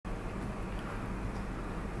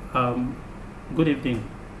Um, Good evening.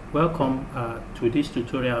 Welcome to this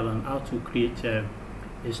tutorial on how to create a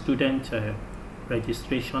student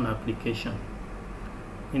registration application.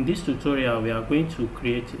 In this tutorial, we are going to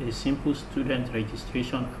create a simple student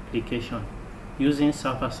registration application using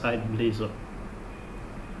Server-Side Blazor.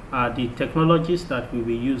 The technologies that we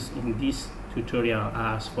will use in this tutorial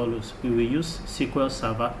are as follows. We will use SQL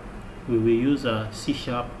Server, we will use C#,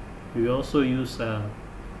 we will also use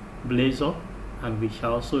Blazor, and we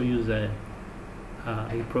shall also use a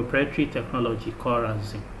proprietary technology called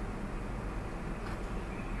Radzen.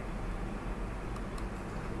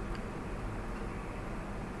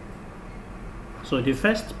 So the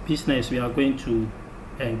first business we are going to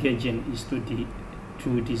engage in is to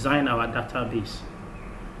design our database.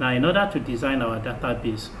 Now, in order to design our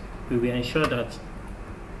database, we will ensure that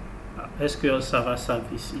SQL Server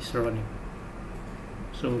service is running.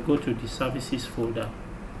 So we'll go to the services folder.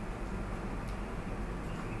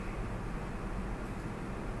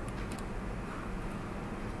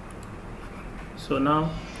 So now,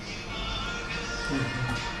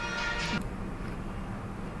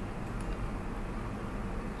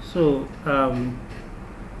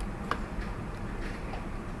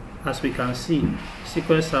 as we can see,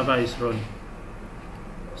 SQL Server is running.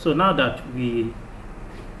 So now that we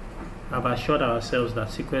have assured ourselves that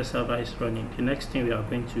SQL Server is running, the next thing we are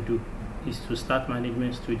going to do is to start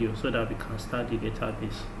Management Studio so that we can start the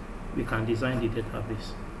database. We can design the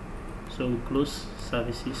database. So we close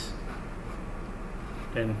services.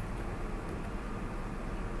 Then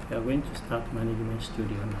we are going to start Management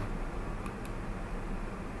Studio now.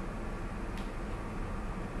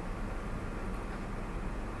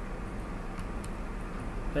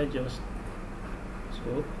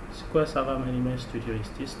 So SQL Server Management Studio is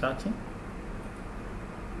still starting.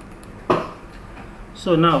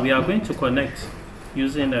 So now we are going to connect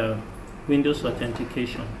using Windows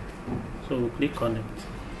Authentication. So we'll click Connect.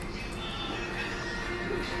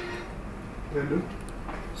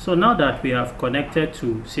 So now that we have connected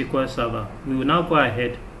to SQL Server, we will now go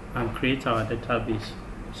ahead and create our database.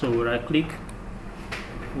 So we'll right click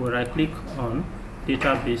on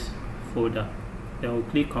Database folder. Then we'll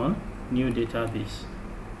click on New Database.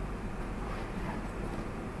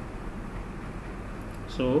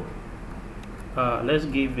 So let's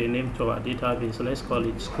give a name to our database. So let's call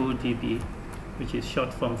it SchoolDB, which is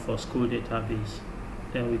short form for School Database.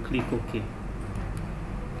 Then we click OK.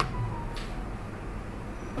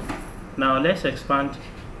 Now let's expand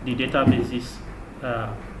the databases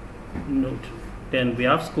node. Then we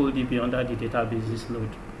have SchoolDB under the databases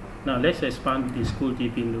node. Now let's expand the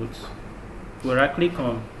SchoolDB nodes. We right click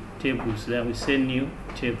on tables, then we say new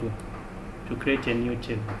table to create a new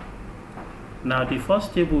table. Now the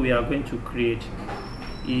first table we are going to create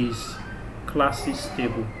is classes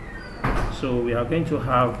table. So we are going to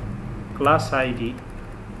have class ID,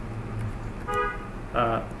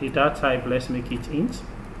 data type, let's make it int.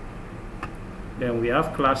 Then we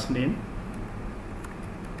have class name,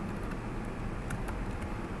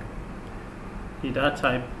 data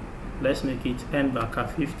type, let's make it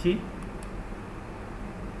n-50,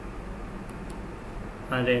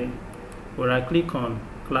 and then we right click on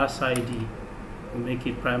class ID, we make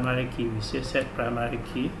it primary key, we say set primary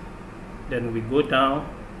key. Then we go down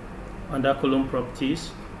under column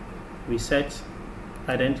properties, we set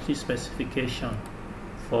identity specification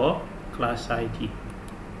for class ID.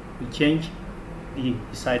 We change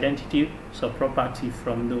this identity subproperty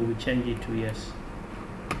from no, we change it to yes.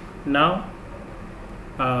 Now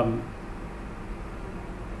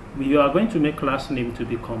we are going to make class name to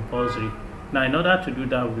be compulsory. Now in order to do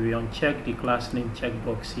that, we will uncheck the class name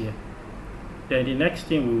checkbox here. Then the next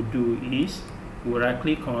thing we will do is we will right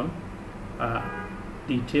click on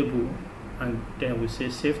the table, and then we say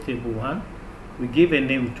save table 1. We give a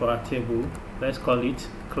name to our table, let's call it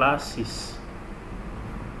classes.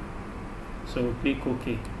 So we'll click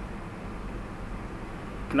OK.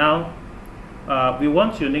 Now we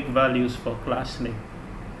want unique values for class name.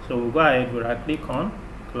 So we'll go ahead, we right click on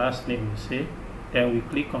class name, we say, then we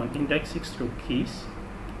click on indexing stroke keys,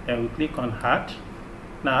 then we click on add.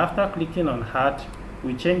 Now after clicking on add,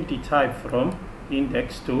 we change the type from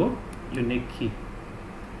index to unique key.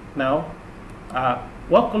 Now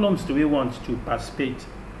what columns do we want to participate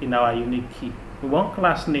in our unique key? We want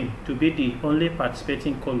class name to be the only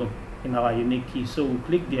participating column in our unique key. So we'll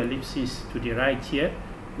click the ellipsis to the right here.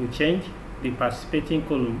 We change the participating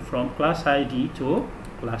column from class ID to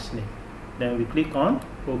class name. Then we click on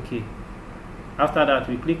OK. After that,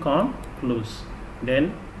 we click on close.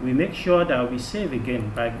 Then we make sure that we save again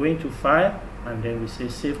by going to file, and then we say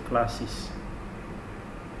save classes.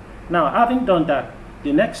 Now having done that,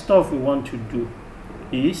 the next stuff we want to do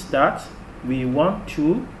is that we want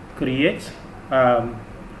to create a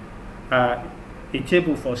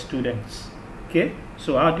table for students. Okay,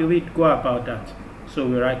 so how do we go about that? So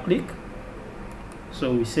we right click,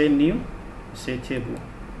 so we say new, we say table.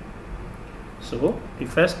 So the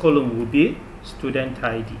first column will be student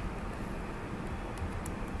ID.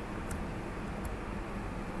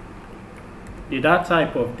 The data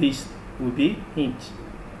type of this will be int.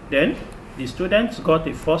 Then the students got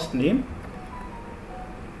a first name.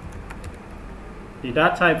 The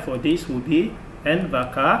data type for this will be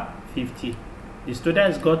nvarchar 50. The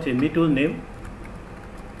students got a middle name.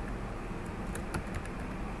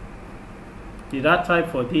 The data type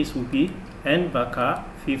for this will be nvarchar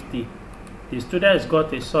 50. The students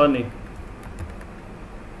got a surname.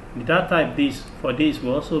 The data type for this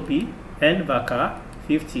will also be nvarchar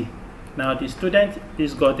 50. Now the student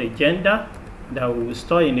is got a gender that we will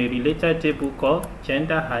store in a related table called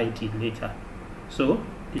gender ID later. So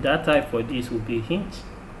the data type for this will be int,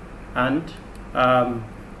 and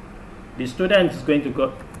the student is going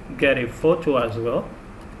to get a photo as well,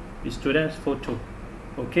 the student's photo.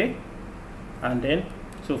 Okay, and then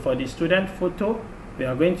so for the student photo we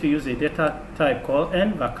are going to use a data type called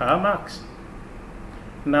nvarchar max.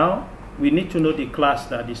 Now we need to know the class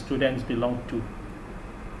that the students belong to.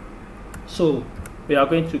 So we are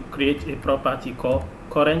going to create a property called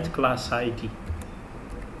current class ID.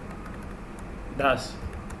 That's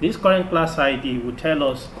this current class ID will tell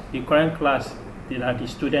us the current class that the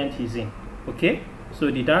student is in. Okay, so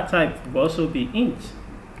the data type will also be int.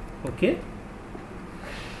 Okay,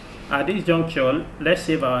 at this juncture, let's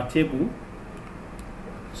save our table.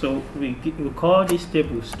 So we call this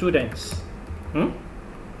table students.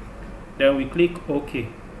 Then we click OK.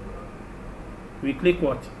 We click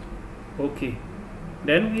what? OK.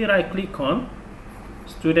 Then we right click on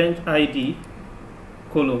student ID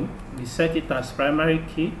column. We set it as primary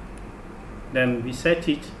key. Then we set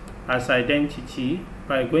it as identity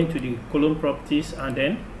by going to the column properties, and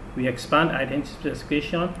then we expand identity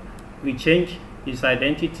specification. We change its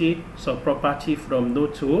identity subproperty from no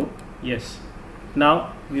to yes.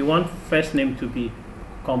 Now we want first name to be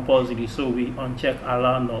compulsory, so we uncheck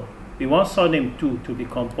allow null. We want surname too to be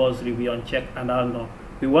compulsory, we uncheck allow null.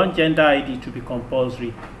 We want gender ID to be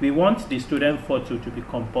compulsory. We want the student photo to be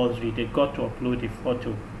compulsory. They got to upload the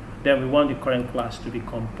photo. Then we want the current class to be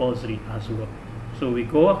compulsory as well. So we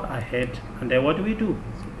go ahead, and then what do?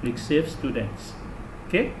 Click Save Students.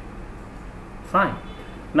 Okay, fine.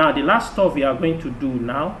 Now the last stuff we are going to do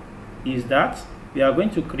now is that we are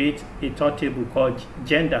going to create a third table called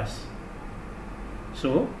genders.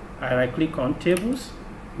 So I right click on tables,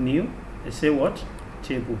 new, I say what?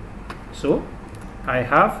 Table. So I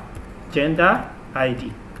have gender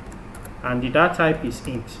ID and the data type is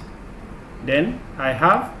int. Then I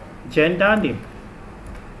have gender name,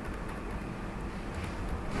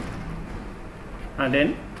 and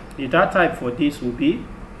then the data type for this will be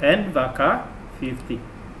nvarchar 50.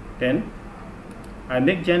 Then I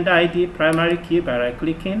make gender ID primary key by right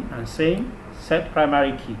clicking and saying set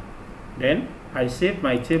primary key. Then I save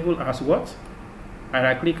my table as what? I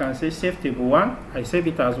right click and say save table 1. I save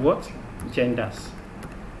it as what? Genders.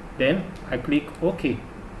 Then I click OK.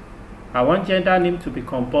 I want gender name to be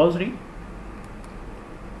compulsory,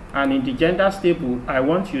 and in the genders table I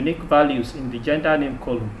want unique values in the gender name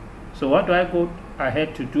column. So what do I go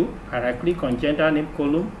ahead to do? I right click on gender name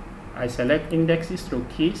column, I select indexes through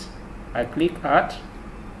keys, I click add.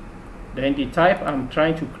 Then the type I'm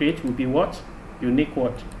trying to create will be what? Unique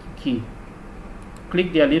what? Key.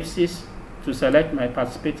 Click the ellipsis to select my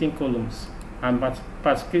participating columns, and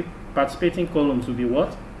participating columns will be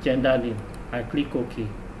what? Gender name. I click OK.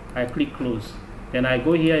 I click close. Then I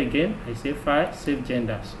go here again, I say file, save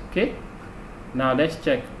genders. Okay, now let's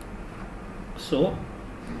check. So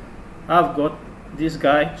I've got this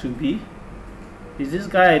guy to be, is this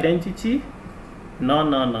guy identity?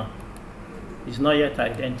 No, it's not yet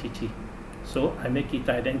identity, so I make it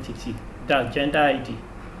identity. That's gender ID.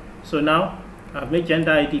 So now I've made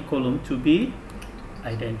gender ID column to be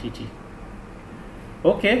identity.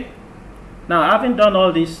 Okay, now having done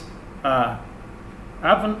all this, I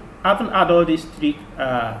haven't add all these three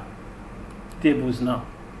tables now.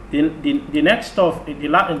 The next stuff that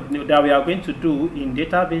we are going to do in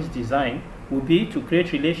database design will be to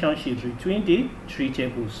create relationships between the three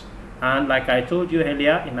tables. And like I told you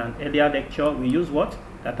earlier in an earlier lecture, we use what?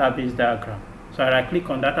 Database diagram. So I right click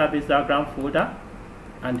on database diagram folder,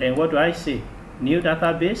 and then what do I say? New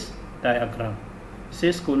database diagram. It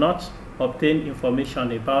says could not obtain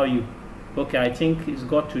information about you. Okay, I think it's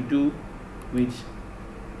got to do with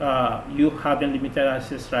you having limited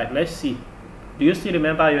access right. Let's see. Do you still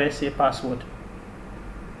remember your SA password?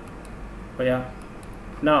 Oh yeah.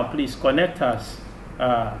 Now please connect as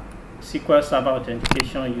SQL Server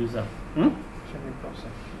Authentication user.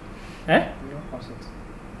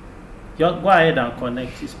 Just go ahead and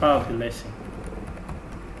connect. It's part of the lesson.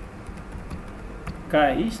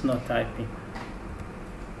 Guy is not typing.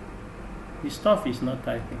 The stuff is not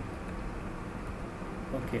typing.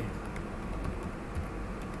 Okay.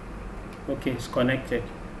 Okay, it's connected.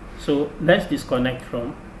 So let's disconnect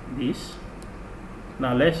from this.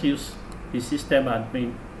 Now let's use the system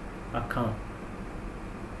admin account.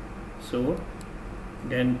 So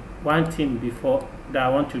then one thing that I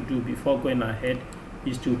want to do before going ahead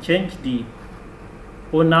is to change the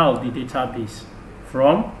owner of the database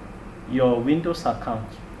from your Windows account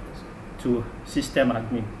to system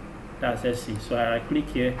admin. That's SC. So I right click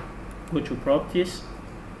here, go to properties.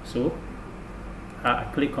 So I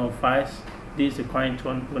click on files. This is the current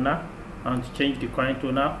owner. I want to change the current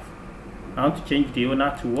owner. I want to change the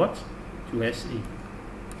owner to what? To SE.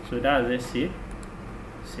 So that's SE.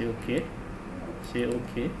 Say OK. Say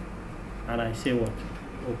OK. And I say what?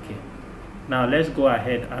 OK. Now let's go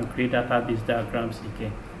ahead and create database diagrams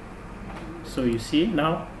again. So you see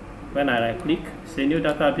now, when I right click, say new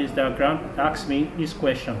database diagram, it asks me this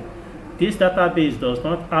question. This database does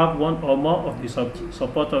not have one or more of the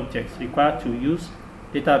support objects required to use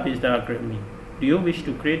database diagramming. Do you wish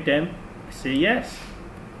to create them? I say yes.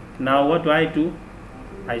 Now what do?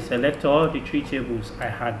 I select all the 3 tables, I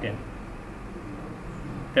had them.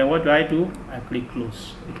 Then what do? I click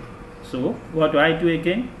close. So what do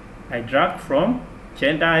again? I drag from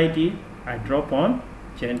gender ID, I drop on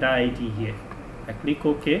gender ID here. I click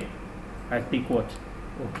OK. I click what?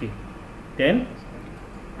 OK. Then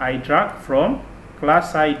I drag from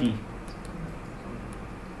class ID.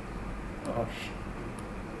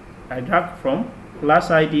 I drag from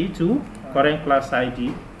class ID to current class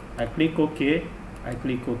ID. I click OK. I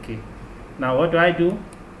click OK. Now what do?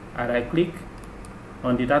 I right click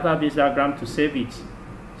on the database diagram to save it.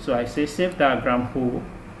 So I say save diagram whole.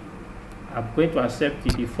 I'm going to accept the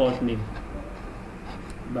default name.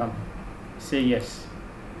 Bam. Say yes.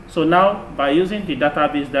 So now by using the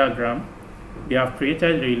database diagram, we have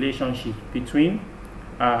created a relationship between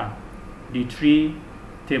the 3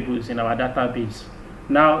 tables in our database.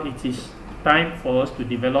 Now it is time for us to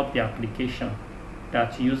develop the application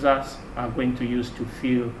that users are going to use to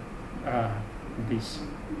fill this.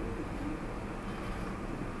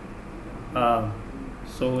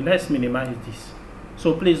 So let's minimize this.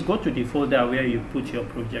 So please go to the folder where you put your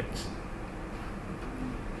projects.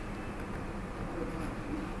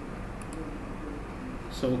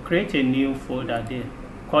 So create a new folder there.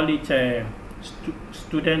 Call it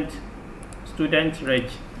student reg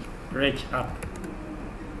app.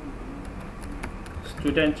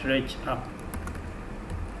 Student reg app.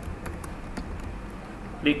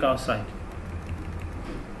 Click outside.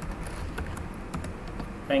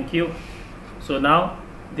 Thank you. So now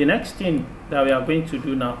the next thing that we are going to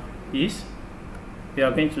do now is we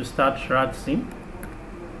are going to start Radzen.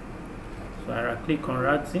 So I right click on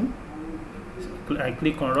Radzen. I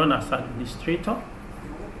click on run as administrator.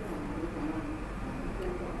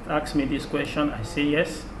 Ask me this question, I say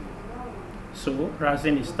yes. So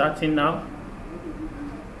Radzen is starting now.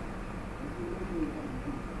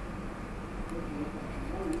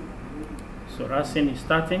 So Radzen is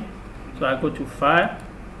starting. So I go to file,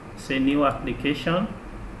 say new application.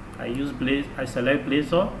 I select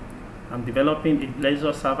Blazor. I'm developing a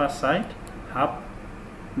Blazor server-side app.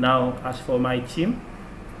 Now as for my team,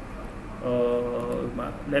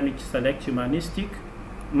 let me select humanistic.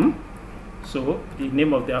 So the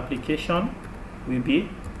name of the application will be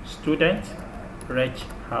student reg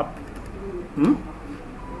app.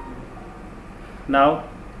 Now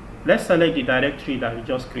let's select the directory that we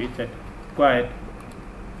just created. Go ahead.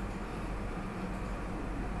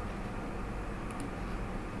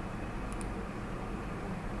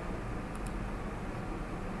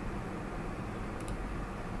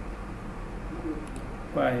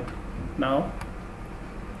 Go ahead. Now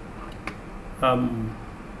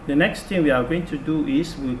the next thing we are going to do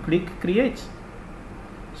is we click create.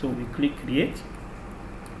 So we click create.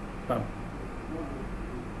 Bam.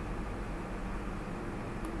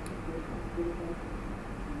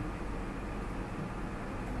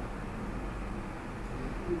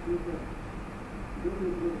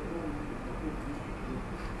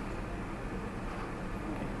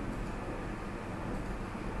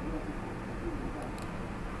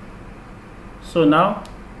 So now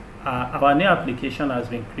our new application has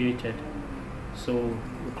been created. So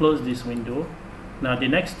we'll close this window. Now the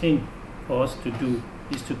next thing for us to do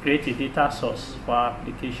is to create a data source for our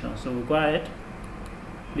application. So we'll go ahead,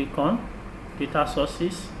 click on data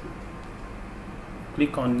sources,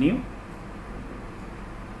 click on new.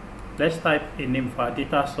 Let's type a name for our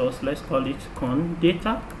data source. Let's call it con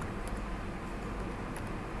data.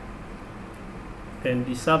 Then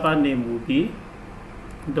the server name will be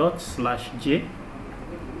 ./j.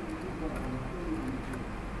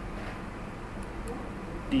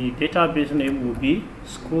 The database name will be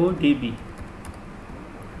SchoolDB.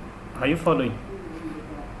 Are you following?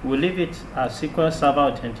 We'll leave it as SQL Server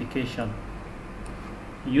Authentication.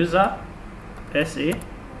 User SA.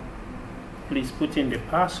 Please put in the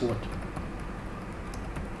password.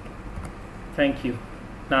 Thank you.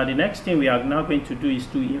 Now the next thing we are now going to do is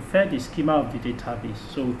to infer the schema of the database.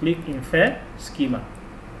 So we click infer schema.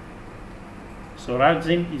 So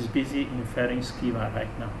Radzen is busy inferring schema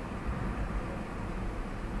right now.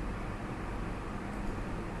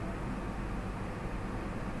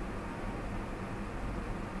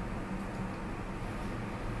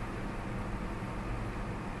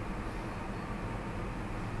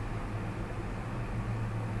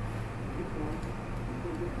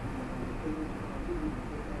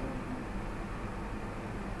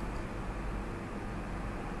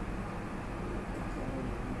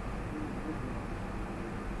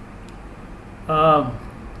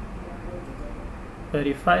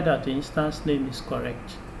 Verify that the instance name is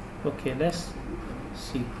correct. Okay, let's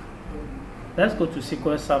see. Let's go to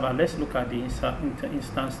SQL Server. Let's look at the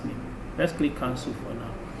instance name. Let's click cancel for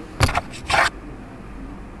now.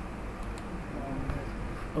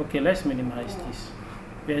 Okay, let's minimize this.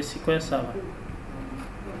 Here's SQL Server.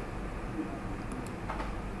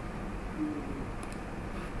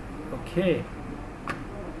 Okay.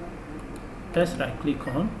 Let's right click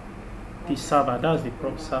on the server. That's the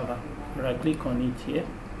prop server. Right click on it here.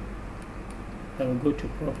 Then we'll go to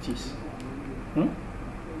properties.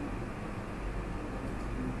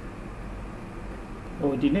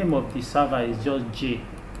 Oh, the name of the server is just J. I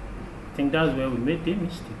think that's where we made the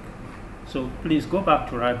mistake. So please go back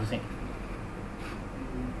to Radzen.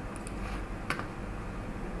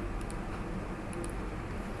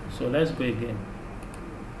 So let's go again.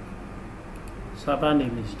 Server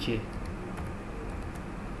name is J.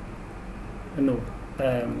 No,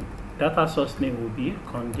 data source name will be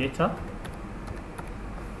con data.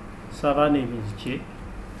 Server name is J.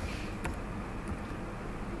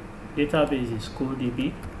 Database is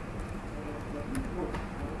SchoolDB.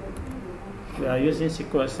 We are using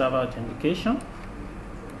SQL Server Authentication.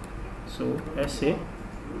 So SA,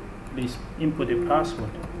 please input the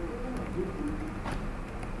password.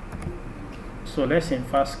 So let's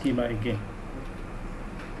infer schema again.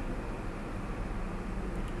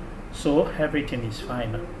 So everything is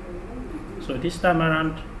fine now. So this time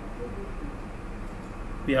around,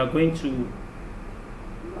 we are going to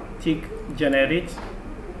generate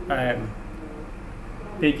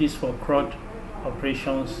pages for CRUD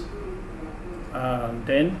operations.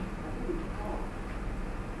 Then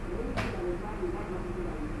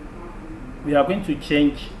we are going to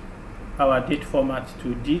change our date format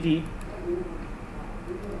to DD/2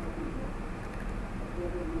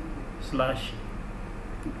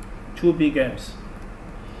 big M's.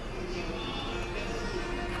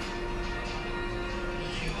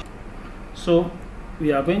 So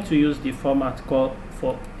we are going to use the format called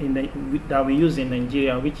that we use in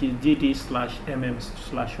Nigeria, which is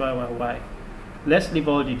DD/MM/YYY. Let's leave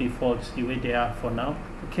all the defaults the way they are for now.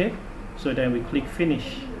 Okay, so then we click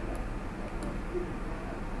finish.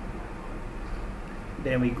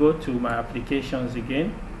 Then we go to my applications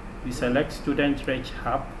again. We select student reg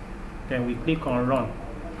app. Then we click on run.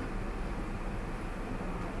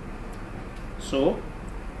 So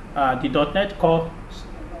the .NET Core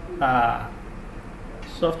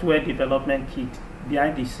software development kit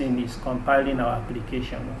behind the scene is compiling our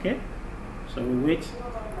application. Okay, so we wait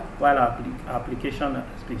while our application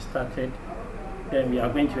has been started. Then we are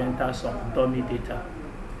going to enter some dummy data.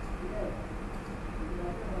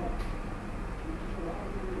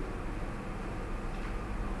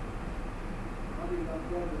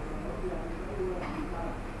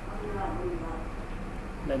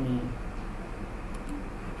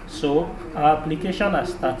 So our application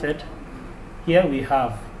has started. Here we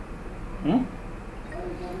have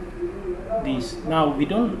this. Now we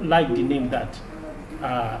don't like the name that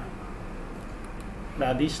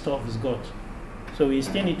this stuff has got, so we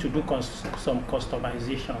still need to do some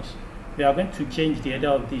customizations. We are going to change the header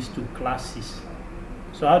of these to classes.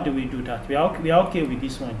 So how do we do that? We are okay with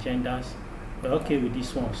this one, genders. We're okay with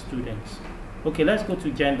this one, students. Okay, let's go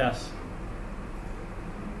to genders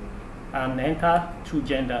and enter 2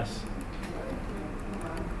 genders.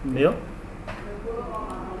 Male.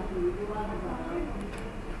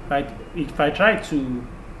 Right, if I try to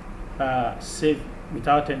save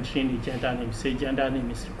without entering the gender name. Say gender name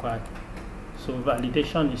is required. So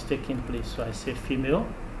validation is taking place. So I say female,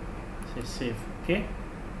 say save. Okay.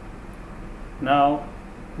 Now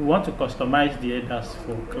we want to customize the headers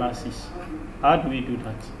for classes. How do we do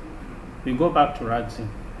that? We go back to Radzen.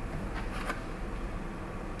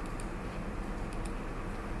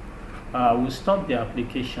 We'll stop the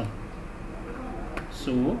application.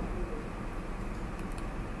 So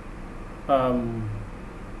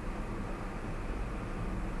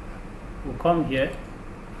we'll come here,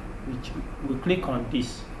 we click on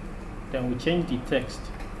this, then we change the text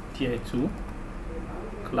here to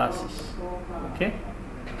classes. Okay,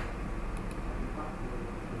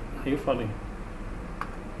 are you following?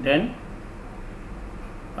 Then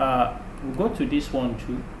we'll go to this one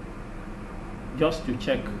too, just to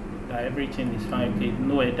check that everything is fine. Okay,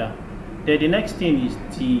 no error. Then the next thing is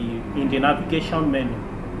in the navigation menu,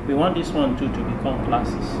 we want this one too to become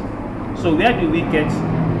classes. So where do we get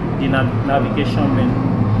the navigation menu?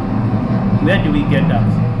 Where do we get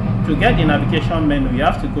that? To get the navigation menu, you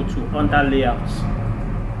have to go to under layouts.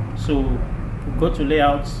 So go to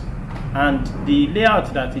layouts, and the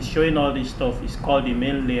layout that is showing all this stuff is called the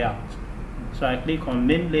main layout. So I click on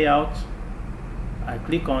main layout, I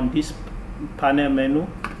click on this panel menu,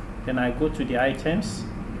 then I go to the items.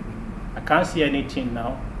 I can't see anything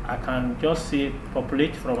now. I can just say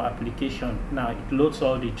populate from application. Now it loads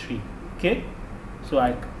all the tree. Okay, so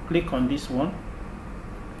I click on this one,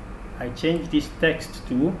 I change this text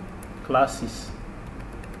to classes.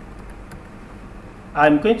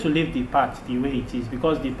 I'm going to leave the path the way it is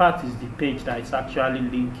because the path is the page that it's actually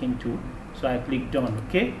linking to. So I click done.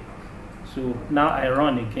 Okay, so now I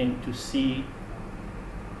run again to see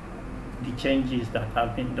the changes that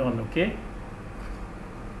have been done. Okay,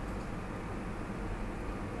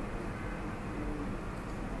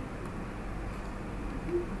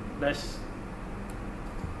 let's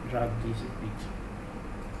drag this a bit.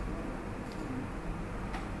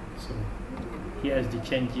 So here's the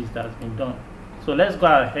changes that's been done. So let's go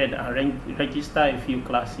ahead and register a few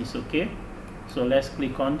classes. Okay, so let's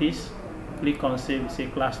click on this, click on save, say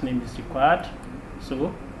class name is required.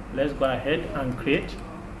 So let's go ahead and create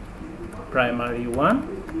primary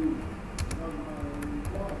 1,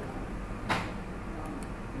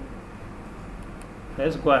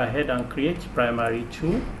 let's go ahead and create primary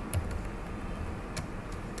 2,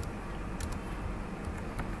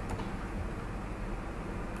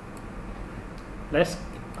 let's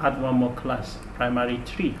add one more class, primary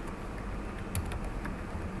 3,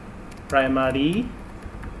 primary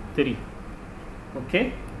 3.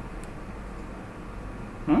 Okay,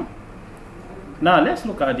 now let's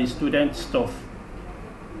look at the student stuff.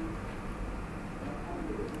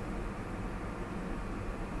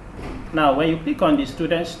 Now when you click on the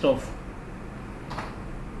student stuff,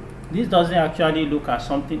 this doesn't actually look at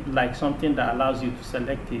something that allows you to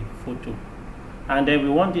select a photo. And then we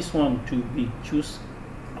want this one to be choose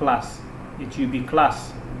class. It will be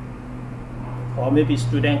class, or maybe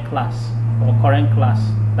student class, or current class.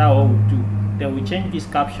 That's what we'll do. Then we change this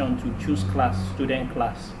caption to choose class, student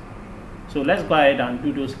class. So let's go ahead and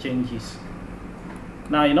do those changes.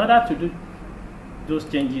 Now in order to do those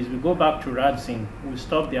changes, we go back to Radzen, we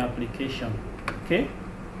stop the application. Okay,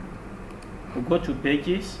 we go to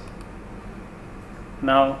pages.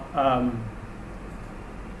 Now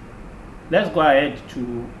let's go ahead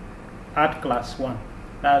to add class 1.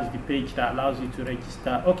 That's the page that allows you to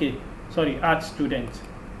register. Okay, sorry, add student.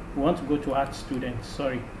 We want to go to add student,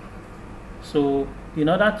 sorry. So in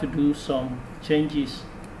order to do some changes,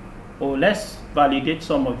 or let's validate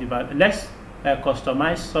some of the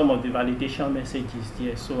customize some of the validation messages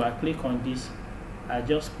here. So I click on this, I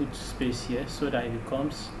just put space here so that it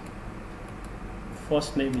becomes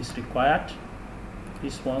first name is required,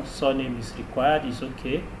 this one surname is required, is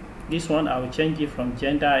okay. This one I will change it from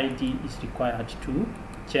gender ID is required to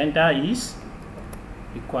gender is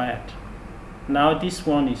required. Now this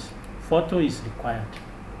one is photo is required.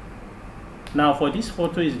 Now for this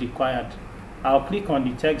photo is required, I'll click on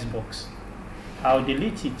the text box, I'll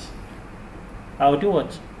delete it. I'll do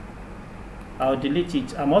what? I'll delete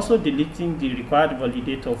it. I'm also deleting the required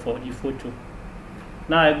validator for the photo.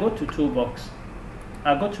 Now I go to toolbox.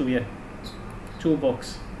 I go to here,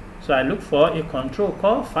 toolbox. So I look for a control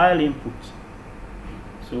called file input.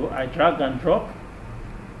 So I drag and drop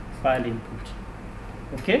file input.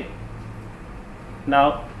 Okay.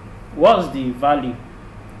 Now, what's the value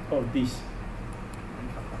of this?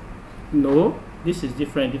 No, this is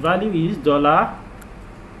different. The value is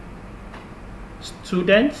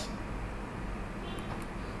 $student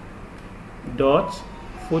dot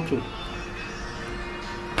photo.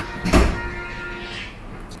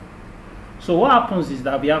 So what happens is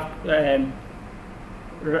that we have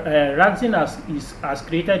Radzen has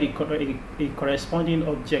created a corresponding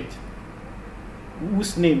object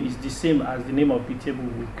whose name is the same as the name of the table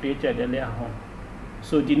we created earlier on.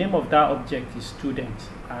 So the name of that object is student,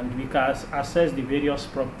 and we can access the various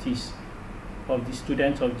properties of the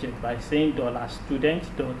student object by saying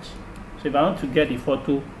 $student dot. So if I want to get the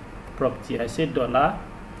photo property, I say $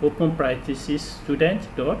 open parenthesis student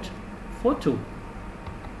dot photo.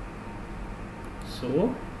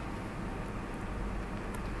 So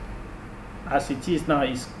as it is now,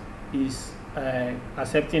 is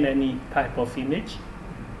accepting any type of image.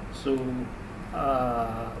 So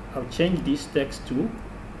I'll change this text to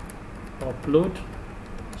upload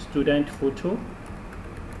student photo.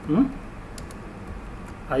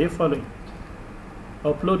 Are you following?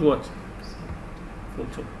 Upload what?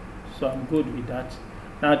 Photo. So I'm good with that.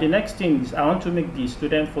 Now the next thing is I want to make the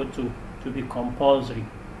student photo to be compulsory.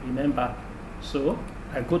 Remember, so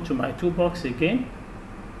I go to my toolbox again.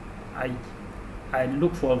 I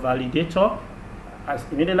look for a validator. As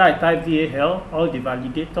immediately I type VAL, all the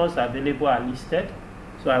validators available are listed.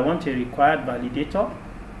 So I want a required validator.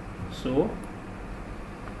 So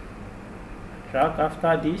drag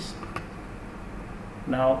after this.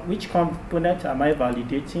 Now, which component am I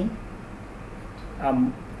validating?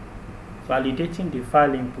 I'm validating the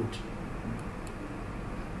file input.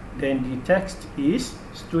 Then the text is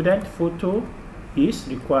student photo is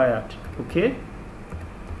required. Okay.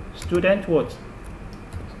 Student what?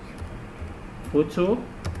 Photo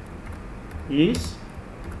is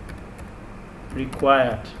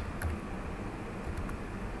required.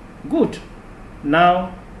 Good.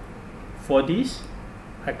 Now for this,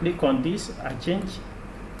 I click on this, I change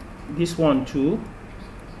this one to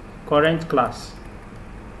current class.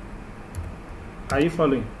 Are you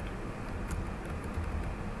following?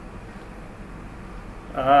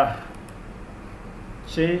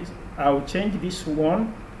 I'll change this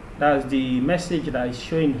one. That's the message that is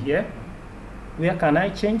showing here. Where can I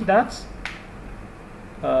change that?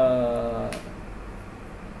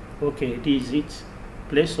 Okay, this is it.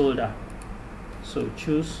 Placeholder. So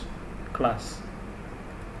choose class.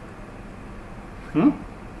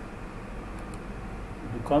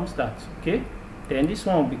 Becomes that. Okay. Then this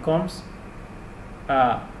one becomes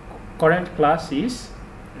current class is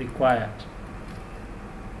required.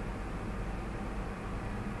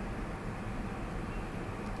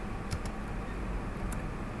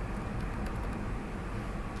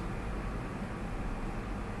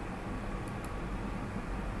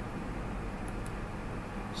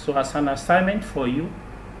 So as an assignment for you,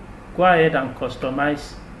 go ahead and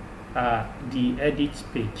customize the edit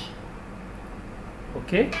page.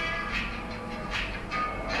 Okay.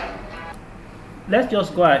 Let's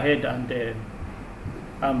just go ahead and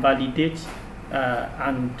validate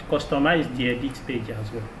and customize the edit page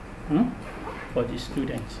as well for the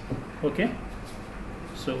students. Okay.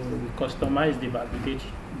 So we customize the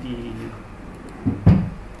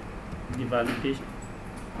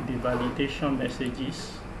validation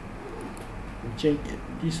messages. We change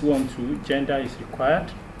this one to gender is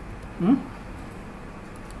required.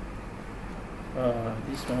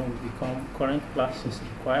 This one will become current class is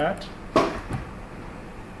required.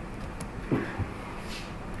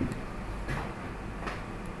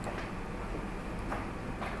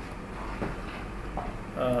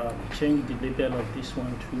 Change the label of this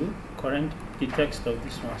one to current, the text of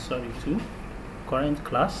this one, sorry, to current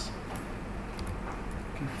class.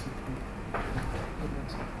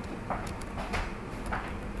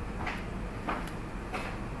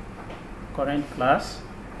 Current class.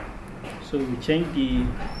 So we change the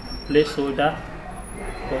placeholder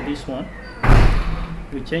for this one.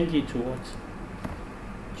 We change it to what?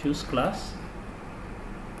 Choose class.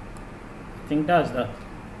 I think that's that.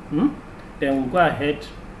 Then we'll go ahead.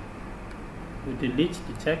 We delete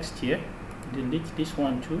the text here. Delete this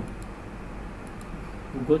one too.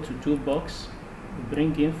 We'll go to toolbox. We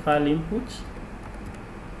bring in file input.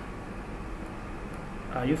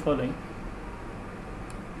 Are you following?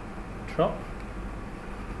 Drop.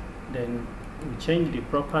 Then we change the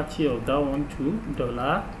property of that one to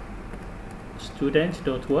 $student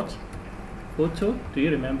dot what? Photo. Do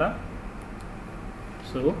you remember?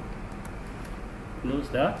 So close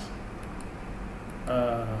that.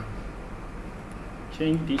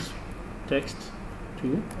 Change this text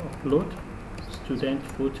to upload student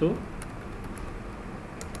photo.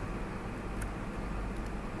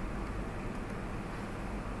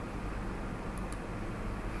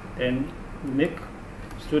 Then make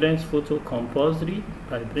student's photo compulsory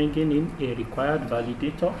by bringing in a required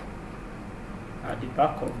validator at the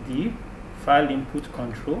back of the file input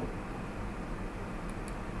control.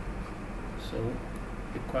 So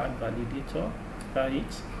required validator, after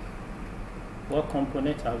it, what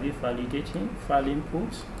component are we validating? File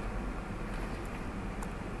inputs.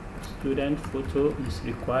 Student photo is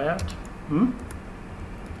required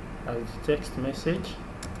as text message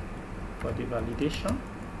for the validation.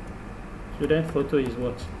 Student photo is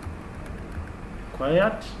what?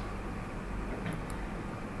 Required.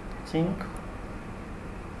 I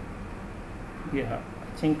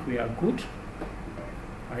think we are good.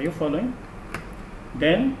 Are you following?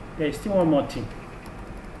 Then there is still one more thing.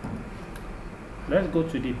 Let's go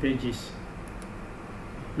to the pages.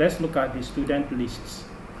 Let's look at the student lists.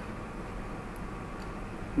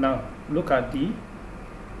 Now look at the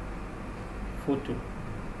photo.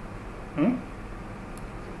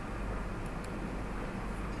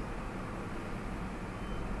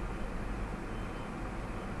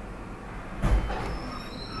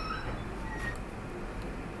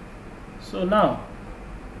 So now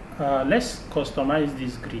let's customize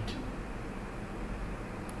this grid.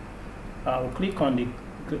 I'll click on the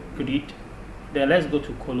grid, then let's go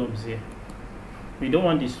to columns here. We don't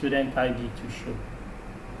want the student ID to show.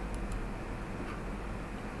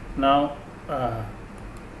 Now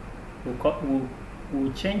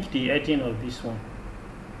we'll change the heading of this one.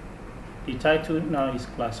 The title now is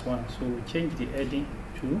class 1, so we'll change the heading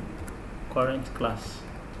to current class.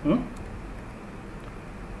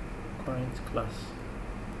 Current class.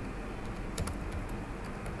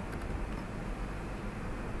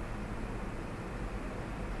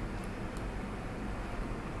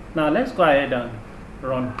 Now let's go ahead and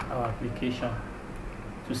run our application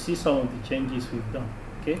to see some of the changes we've done.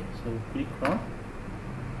 Okay, so click run.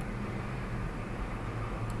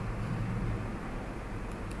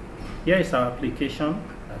 Here is our application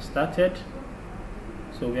that started.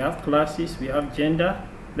 So we have classes, we have gender.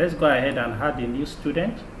 Let's go ahead and add a new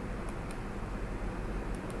student.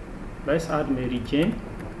 Let's add Mary Jane.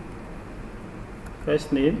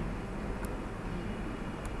 First name,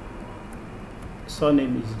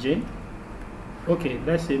 surname is Jane. Okay,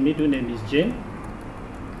 let's say middle name is Jane.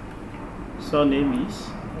 Surname is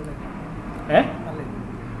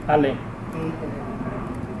Allen.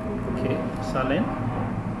 Okay, it's Allen.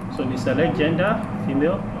 So we select gender,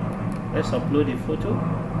 female. Let's upload the photo.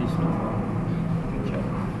 Please look for picture,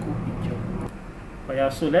 cool picture. Oh yeah,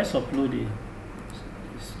 so let's upload the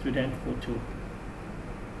student photo.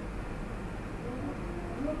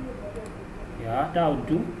 Yeah, that will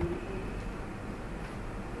do.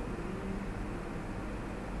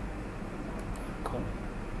 Come.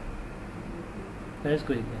 Let's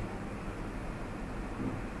go again.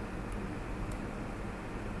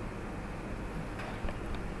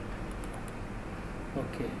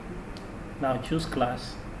 Okay. Now choose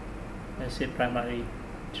class. Let's say primary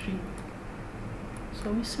 3.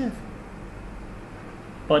 So we save.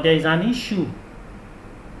 But there is an issue.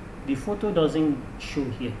 The photo doesn't show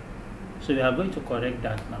here. So we are going to correct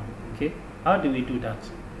that now. Okay. How do we do that?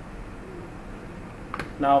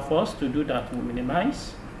 Now for us to do that, we'll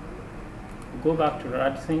minimize. We'll go back to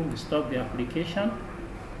Radzen. We stop the application.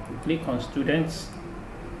 We click on students.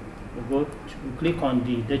 We click on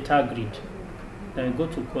the data grid. Then we go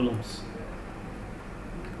to columns.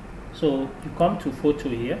 So you come to photo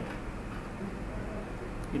here.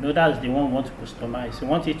 You know that's the one we want to customize. You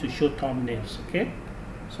want it to show thumbnails, okay?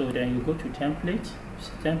 So then you go to template,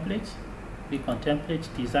 click on template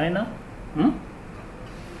designer.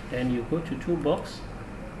 Then you go to toolbox.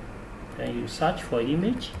 Then you search for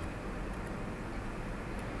image.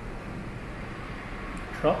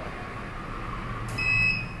 Drop.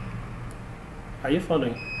 Are you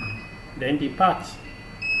following? Then the path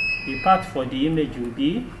for the image will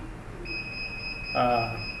be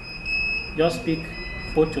just pick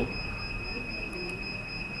photo.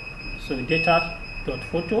 So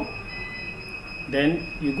data.photo. Then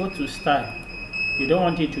you go to style. You don't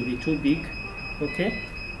want it to be too big, okay?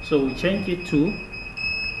 So we change it to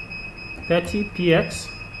 30px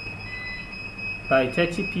by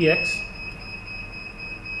 30px.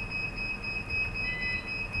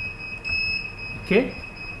 Okay.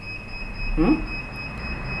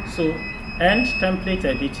 So end template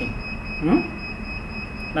editing.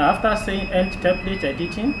 Now after saying end template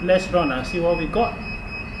editing, let's run and see what we got.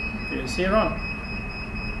 You see run.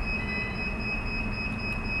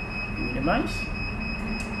 Minimize.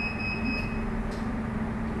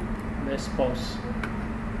 Let's pause.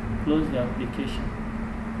 Close the application.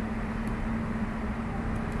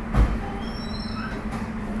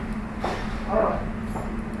 Alright.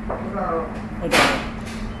 Okay.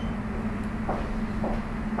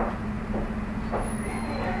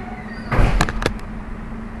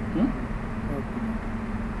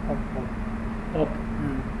 Up. Up.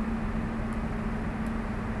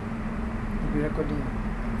 be recording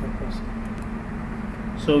the person.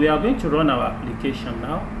 So we are going to run our application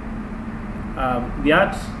now. We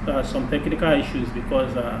had some technical issues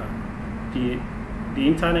because the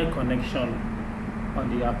internet connection on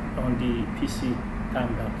the PC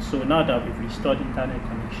timed out. So now that we've restored internet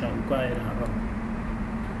connection, we'll go ahead and run.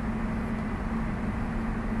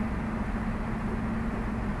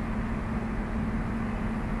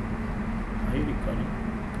 Are you recording?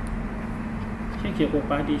 Check your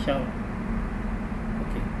party show.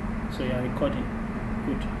 Okay, so you are recording.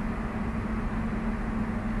 Good.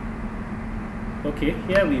 Okay,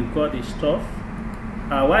 here we've got the stuff.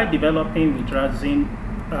 While developing with Radzen,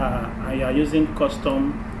 you are using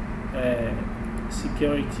custom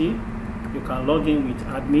security. You can log in with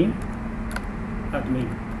admin.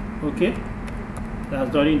 Okay,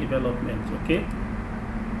 that's during development. Okay,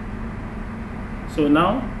 so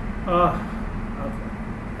now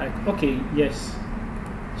okay, yes,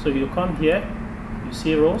 so you come here, you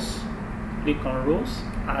see rows, click on rows,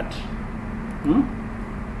 add.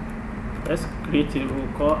 Let's create a row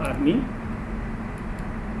called admin.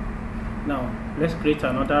 Now let's create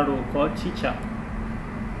another row called teacher.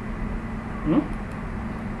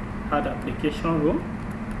 Add application row.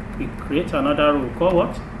 We create another row called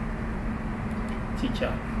what?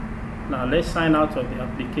 Teacher. Now let's sign out of the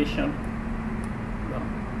application.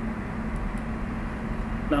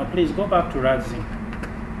 Now please go back to Radzen.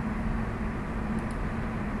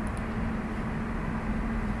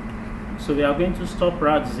 So we are going to stop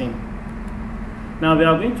Radzen. Now we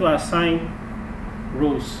are going to assign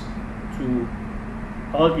rows to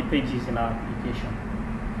all the pages in our application.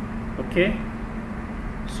 Okay,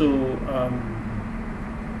 so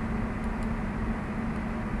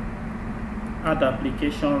add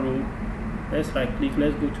application row. Let's right click,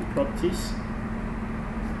 let's go to properties.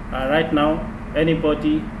 Right now,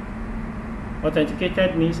 anybody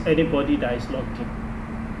authenticated means anybody that is logged in.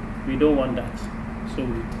 We don't want that, so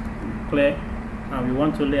we clear, and we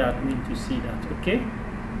want only admin to see that. Okay,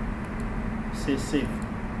 say save.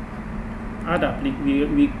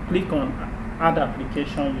 We click on add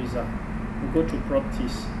application user. We go to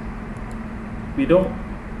properties. We don't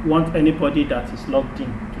want anybody that is logged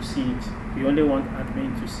in to see it. We only want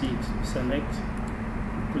admin to see it. We select,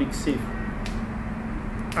 we click save.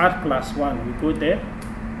 Add class 1. We go there,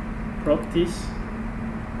 properties.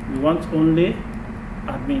 We want only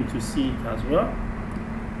admin to see it as well.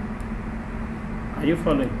 Are you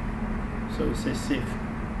following? So we say save.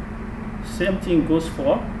 Same thing goes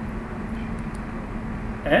for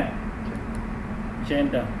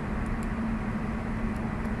gender.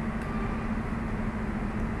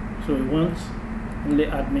 So we want only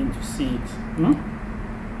admin to see it.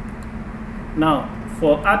 Now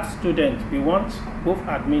for add student, we want both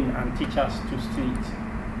admin and teachers to see it.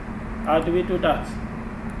 How do we do that?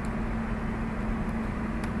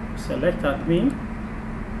 Select admin,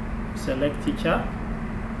 select teacher.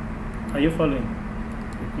 Are you following?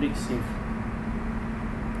 We click save.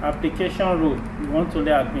 Application row, we want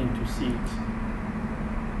only admin to see it.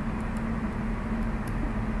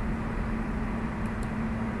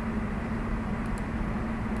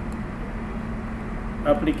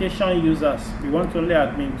 Application users, we want only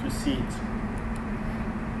admin to see it.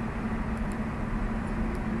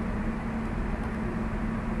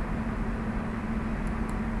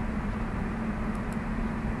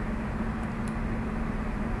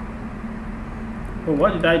 Oh,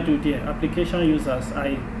 what did I do there? Application users,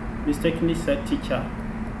 I mistakenly said teacher.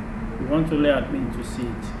 We want only admin to see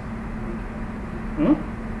it.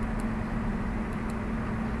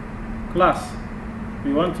 Class,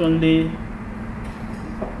 we want only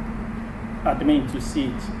admin to see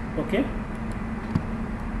it. Okay,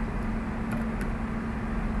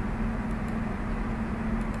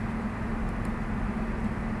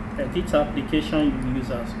 edit application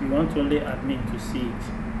users, we want only admin to see it.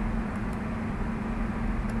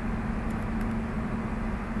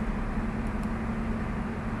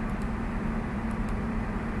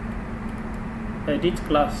 Edit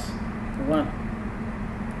class 1,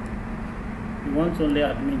 we want only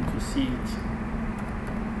admin to see it.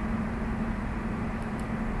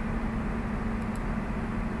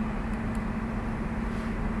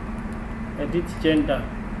 Edit gender,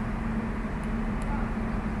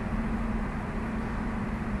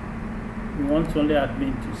 we want only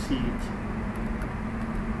admin to see it.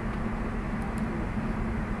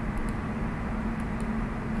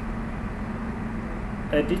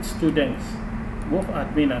 Edit students, both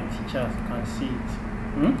admin and teachers can see it.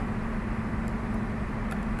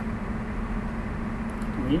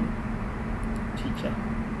 Admin, teacher.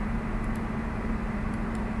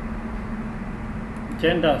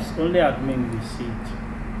 Genders, only admin will see it.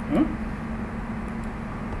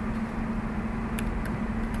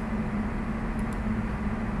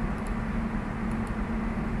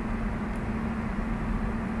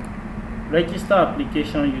 Register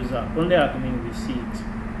application user, only admin will see it.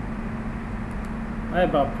 How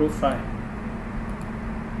about profile?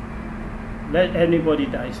 Let anybody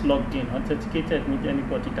that is logged in, authenticated means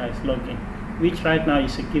anybody that is logged in, which right now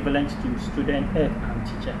is equivalent to student, head, and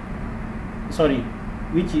teacher. Sorry,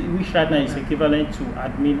 which right now is equivalent to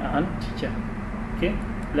admin and teacher. Okay,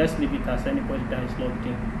 let's leave it as anybody that is logged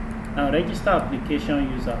in. Now register application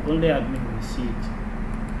user, only admin will see it.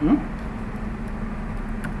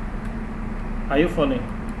 Are you following?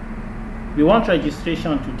 We want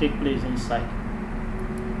registration to take place inside.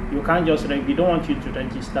 You can't just we don't want you to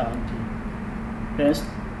register until then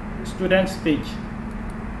students page.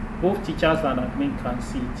 Both teachers and admin can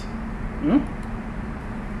see it.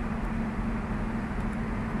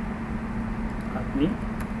 Admin,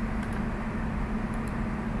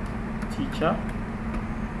 teacher.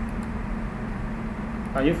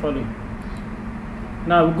 Are you following?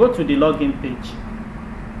 Now we go to the login page.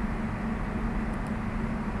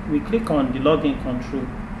 We click on the login control.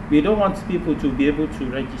 We don't want people to be able to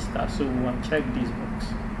register, so we want to check this box.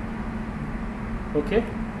 Okay,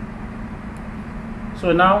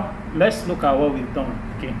 so now let's look at what we've done.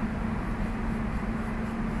 Okay,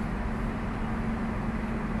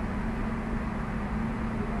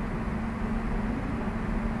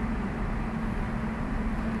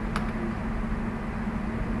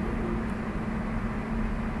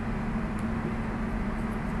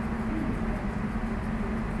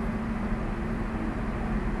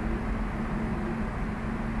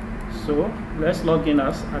 so let's log in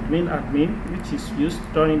as admin, which is used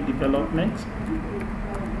during development.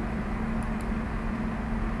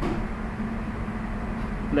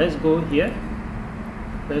 Let's go here.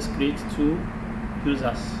 Let's create 2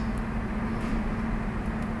 users.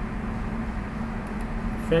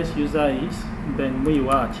 First user is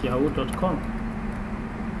benmuiwa@yahoo.com.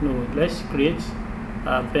 No, let's create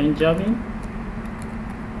Benjamin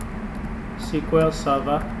SQL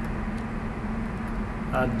Server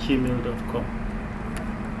 @gmail.com.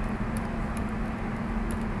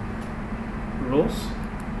 Roles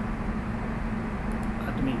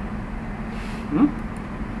admin.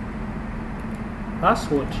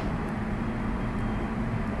 Password.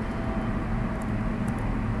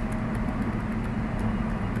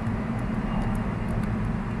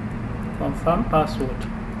 Confirm password.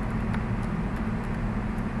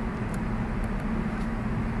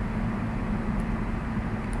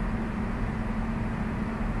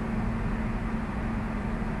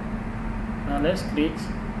 Now let's create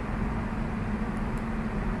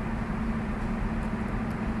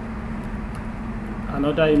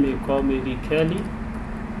another email called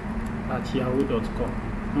marykelly@yahoo.com.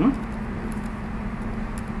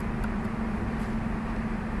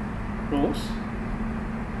 Roles,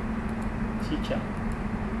 teacher,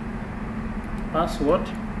 password,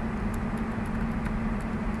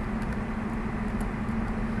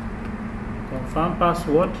 confirm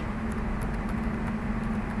password,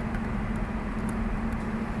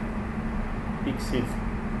 click save.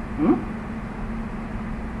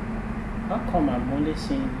 How come I'm only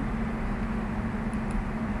seeing?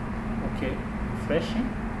 Okay, refreshing.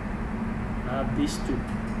 I have these 2.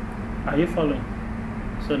 Are you following?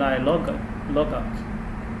 So now I log out.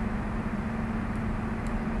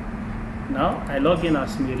 Now I log in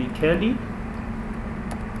as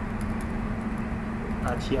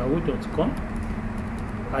marykelly@yahoo.com.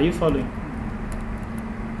 Are you following?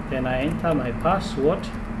 Then I enter my password.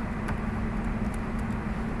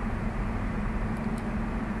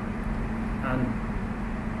 And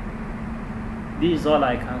this is all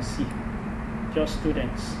I can see, just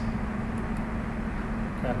students.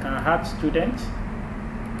 I can add students,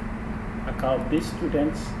 I can update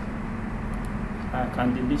students, I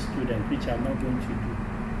can delete students, which I'm not going to do.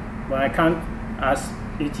 But I can't, as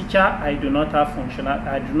a teacher, I do not have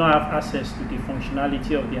access to the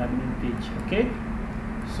functionality of the admin page. Okay,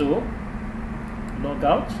 so log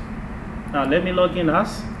out. Now let me log in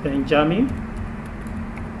as Benjamin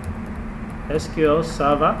SQL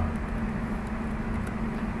Server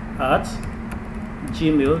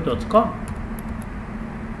 @gmail.com.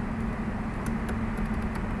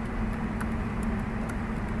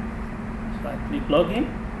 So I click login,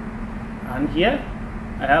 and here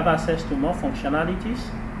I have access to more functionalities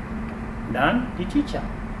than the teacher.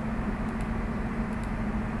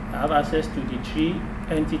 I have access to the 3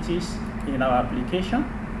 entities in our application,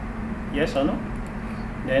 yes or no?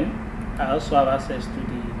 Then I also have access to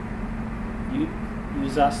the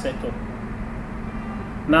user setup.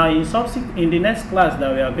 Now in the next class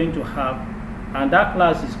that we are going to have, and that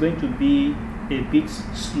class is going to be a bit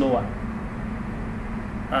slower.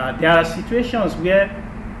 There are situations where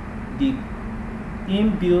the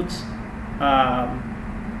inbuilt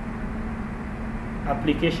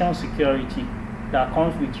application security that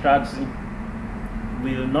comes with Radzen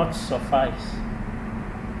will not suffice,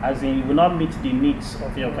 as in it will not meet the needs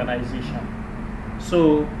of the organization.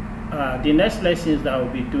 So the next lessons that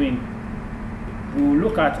we'll be doing, we will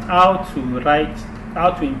look at how to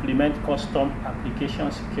implement custom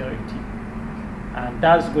application security, and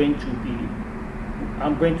that's going to be,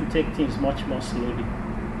 I'm going to take things much more slowly.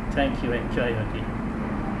 Thank you. Enjoy your day.